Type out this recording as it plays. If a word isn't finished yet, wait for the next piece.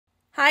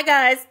Hi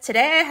guys,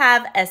 today I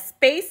have a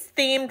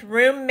space-themed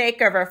room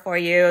makeover for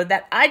you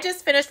that I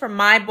just finished for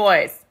my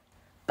boys.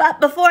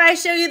 But before I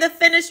show you the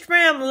finished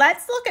room,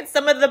 let's look at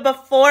some of the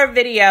before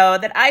video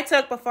that I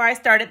took before I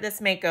started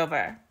this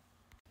makeover.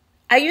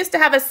 I used to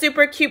have a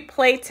super cute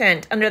play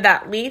tent under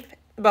that leaf.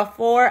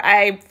 Before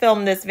I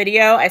filmed this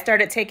video, I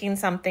started taking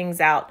some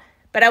things out.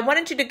 But I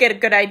wanted you to get a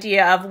good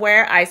idea of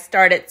where I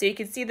started so you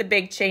can see the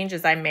big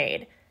changes I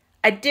made.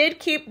 I did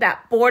keep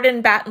that board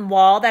and batten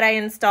wall that I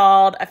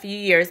installed a few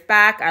years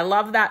back. I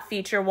love that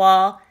feature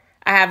wall.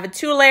 I have a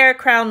 2-layer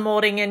crown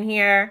molding in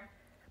here,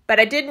 but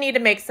I did need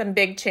to make some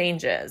big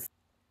changes.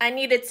 I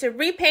needed to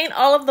repaint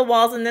all of the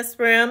walls in this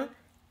room,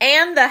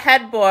 and the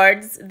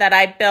headboards that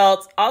I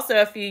built also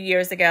a few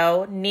years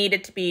ago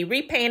needed to be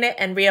repainted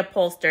and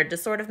reupholstered to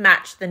sort of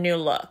match the new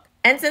look.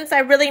 And since I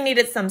really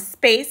needed some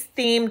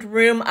space-themed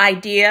room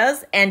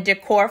ideas and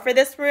decor for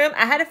this room,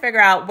 I had to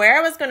figure out where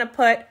I was going to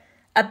put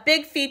a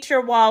big feature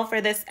wall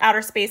for this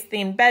outer space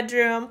themed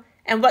bedroom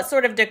and what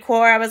sort of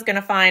decor I was going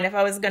to find, if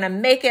I was going to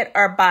make it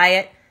or buy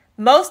it.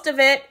 Most of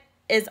it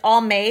is all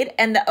made,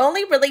 and the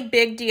only really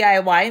big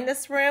DIY in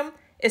this room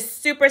is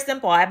super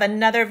simple. I have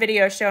another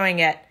video showing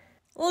it.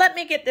 Let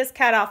me get this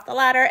cat off the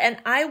ladder and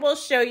I will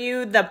show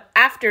you the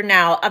after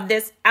now of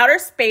this outer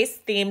space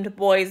themed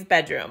boys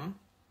bedroom.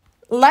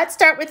 Let's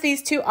start with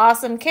these two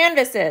awesome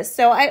canvases.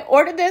 So I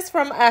ordered this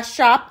from a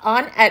shop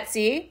on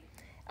Etsy.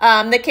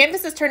 The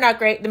canvases turned out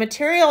great. The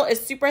material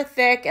is super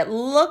thick. It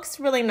looks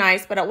really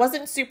nice, but it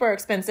wasn't super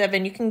expensive,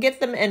 and you can get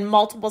them in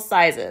multiple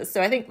sizes.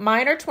 So I think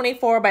mine are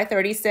 24 by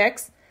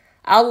 36.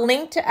 I'll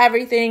link to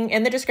everything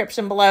in the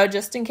description below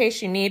just in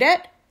case you need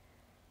it.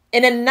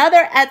 In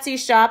another Etsy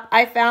shop,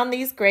 I found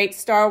these great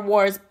Star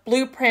Wars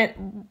blueprint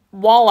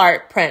wall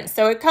art prints.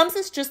 So it comes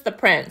as just the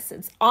prints.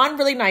 It's on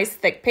really nice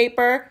thick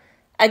paper.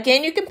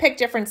 Again, you can pick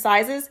different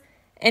sizes.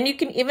 And you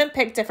can even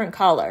pick different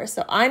colors.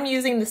 So I'm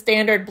using the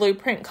standard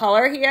blueprint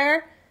color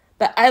here.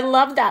 But I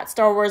love that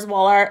Star Wars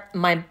wall art.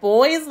 My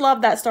boys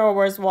love that Star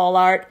Wars wall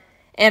art.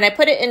 And I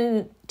put it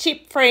in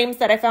cheap frames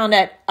that I found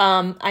at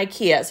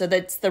IKEA. So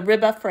that's the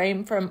Ribba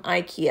frame from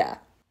IKEA.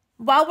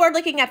 While we're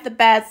looking at the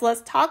beds,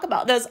 let's talk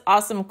about those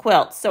awesome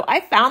quilts. So I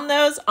found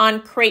those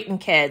on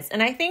Kilz.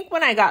 And I think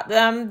when I got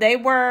them, they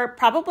were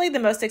probably the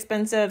most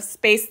expensive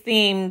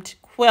space-themed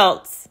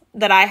quilts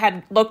that I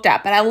had looked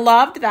at, but I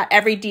loved that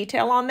every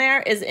detail on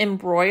there is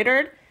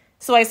embroidered,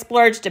 so I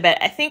splurged a bit.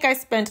 I think I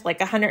spent like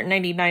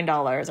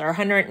 $199 or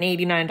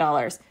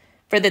 $189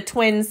 for the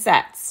twin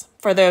sets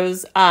for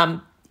those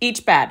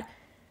each bed.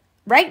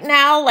 Right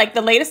now, like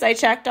the latest I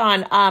checked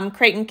on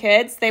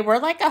Kilz, they were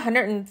like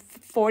 $145,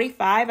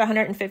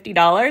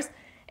 $150,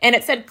 and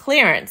it said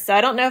clearance, so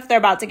I don't know if they're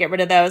about to get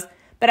rid of those,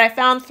 but I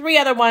found 3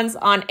 other ones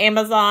on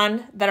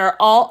Amazon that are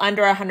all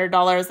under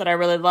 $100 that I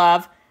really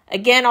love.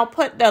 Again, I'll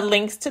put the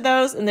links to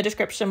those in the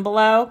description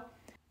below.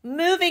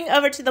 Moving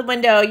over to the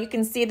window, you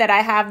can see that I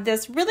have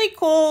this really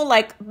cool,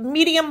 like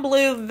medium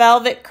blue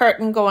velvet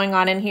curtain going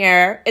on in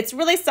here. It's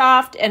really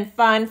soft and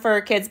fun for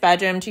a kid's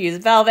bedroom to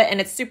use velvet,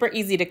 and it's super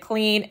easy to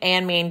clean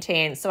and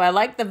maintain. So I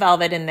like the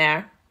velvet in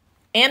there.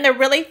 And they're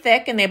really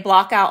thick and they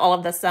block out all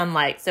of the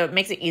sunlight, so it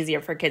makes it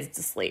easier for kids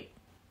to sleep.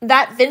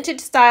 That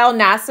vintage style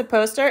NASA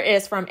poster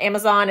is from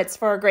Amazon. It's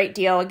for a great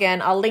deal. Again,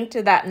 I'll link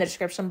to that in the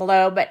description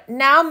below. But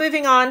now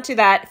moving on to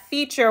that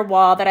feature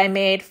wall that I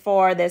made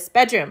for this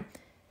bedroom.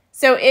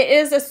 So it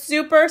is a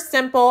super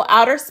simple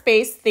outer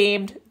space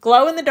themed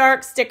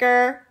glow-in-the-dark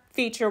sticker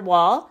feature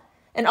wall.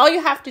 And all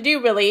you have to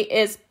do really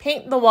is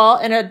paint the wall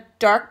in a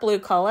dark blue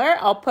color.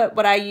 I'll put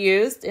what I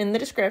used in the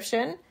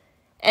description.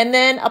 And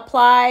then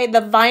apply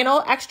the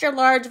vinyl, extra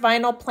large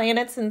vinyl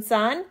planets and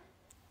sun.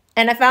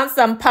 And I found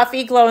some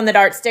puffy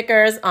glow-in-the-dark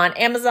stickers on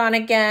Amazon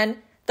again.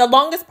 The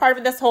longest part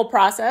of this whole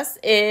process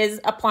is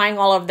applying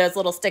all of those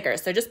little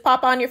stickers. So just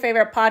pop on your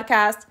favorite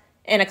podcast.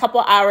 In a couple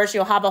hours,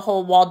 you'll have a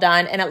whole wall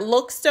done. And it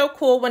looks so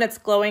cool when it's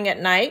glowing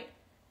at night.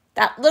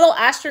 That little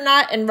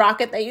astronaut and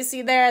rocket that you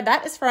see there,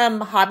 that is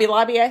from Hobby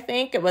Lobby, I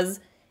think. It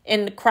was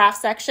in the craft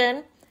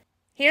section.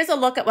 Here's a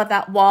look at what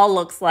that wall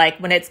looks like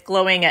when it's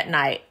glowing at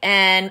night.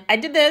 And I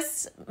did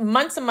this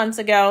months and months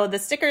ago. The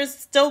stickers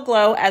still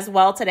glow as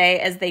well today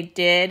as they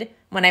did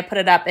when I put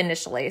it up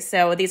initially.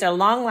 So these are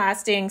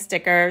long-lasting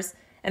stickers,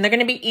 and they're going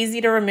to be easy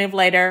to remove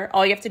later.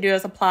 All you have to do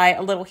is apply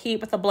a little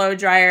heat with a blow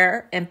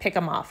dryer and pick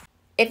them off.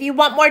 If you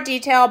want more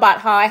detail about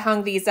how I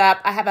hung these up,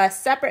 I have a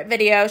separate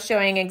video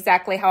showing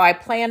exactly how I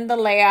planned the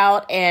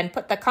layout and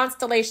put the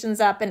constellations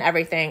up and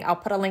everything. I'll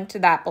put a link to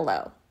that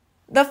below.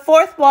 The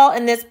fourth wall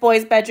in this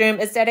boys' bedroom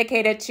is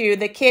dedicated to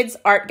the kids'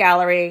 art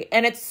gallery,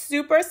 and it's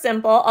super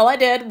simple. All I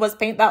did was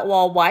paint that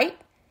wall white,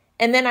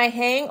 and then I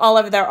hang all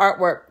of their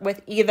artwork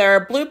with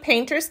either blue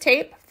painter's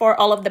tape for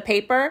all of the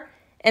paper,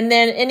 and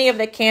then any of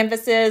the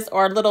canvases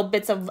or little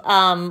bits of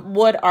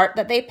wood art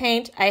that they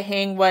paint, I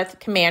hang with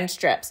command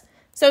strips.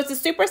 So it's a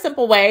super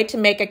simple way to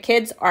make a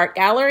kids' art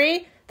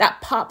gallery that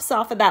pops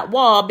off of that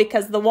wall.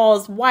 Because the wall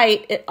is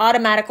white, it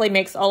automatically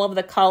makes all of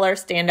the color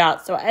stand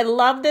out. So I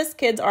love this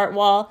kids' art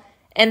wall.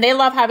 And they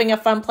love having a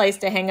fun place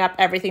to hang up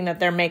everything that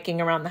they're making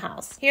around the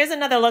house. Here's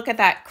another look at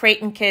that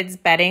Creighton Kids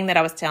bedding that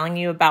I was telling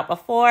you about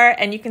before.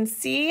 And you can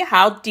see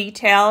how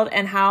detailed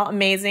and how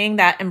amazing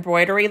that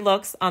embroidery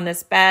looks on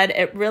this bed.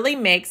 It really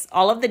makes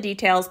all of the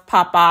details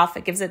pop off.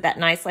 It gives it that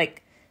nice,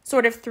 like,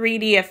 sort of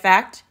 3D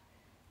effect.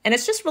 And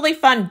it's just really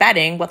fun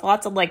bedding with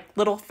lots of, like,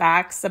 little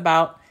facts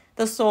about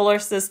the solar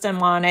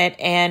system on it.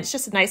 And it's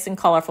just nice and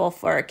colorful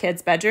for a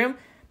kid's bedroom.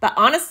 But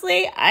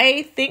honestly,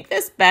 I think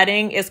this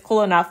bedding is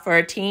cool enough for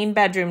a teen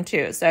bedroom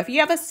too. So if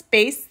you have a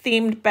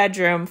space-themed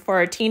bedroom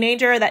for a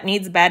teenager that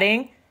needs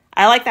bedding,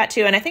 I like that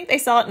too. And I think they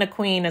sell it in a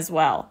queen as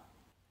well.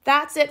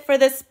 That's it for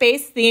this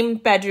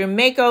space-themed bedroom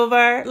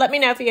makeover. Let me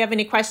know if you have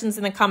any questions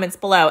in the comments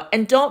below.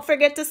 And don't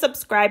forget to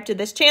subscribe to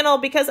this channel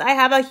because I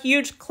have a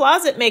huge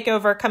closet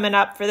makeover coming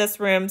up for this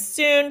room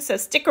soon. So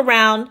stick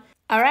around.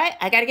 All right,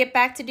 I gotta get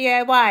back to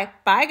DIY.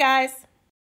 Bye, guys.